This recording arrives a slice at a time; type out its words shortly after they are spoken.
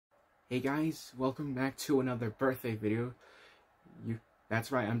Hey guys, welcome back to another birthday video. That's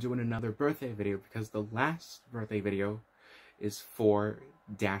right, I'm doing another birthday video because the last birthday video is for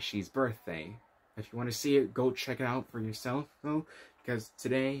Dashy's birthday. If you want to see it, go check it out for yourself though, because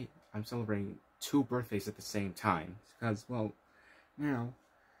today I'm celebrating two birthdays at the same time. Because, well, now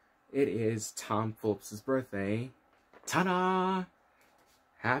it is Tom Fulp's birthday. Ta-da!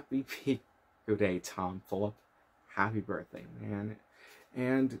 Happy Pico Day, Tom Fulp. Happy birthday, man.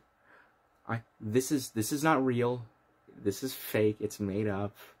 And this is not real. This is fake. It's made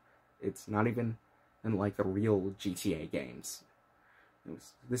up. It's not even in like the real GTA games.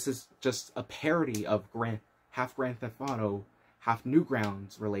 This is just a parody of half Grand Theft Auto, half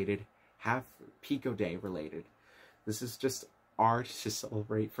Newgrounds related, half Pico Day related. This is just art to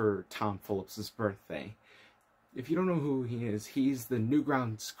celebrate for Tom Fulp's birthday. If you don't know who he is, he's the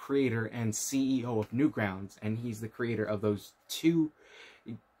Newgrounds creator and CEO of Newgrounds, and he's the creator of those two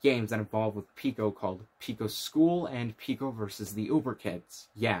games that involve with Pico called Pico School and Pico versus the Uber Kids.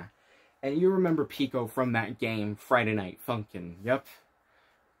 Yeah. And you remember Pico from that game, Friday Night Funkin'. Yep.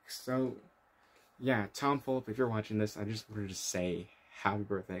 So, yeah, Tom Fulp, if you're watching this, I just wanted to say happy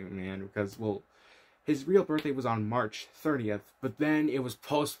birthday, man, because, well, his real birthday was on March 30th, but then it was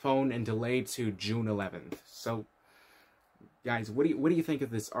postponed and delayed to June 11th. So, guys, what do you think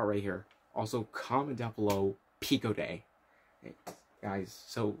of this art right here? Also, comment down below, Pico Day. Guys,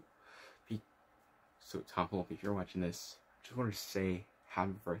 so Tom Fulp, if you're watching this, I just wanted to say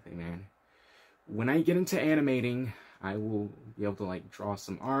happy birthday, man. When I get into animating, I will be able to like draw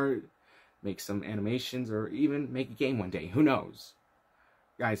some art, make some animations, or even make a game one day. Who knows?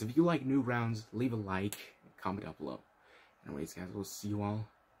 Guys, if you like Newgrounds, leave a like, comment down below. Anyways, guys, we'll see you all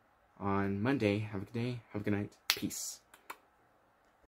on Monday. Have a good day. Have a good night. Peace.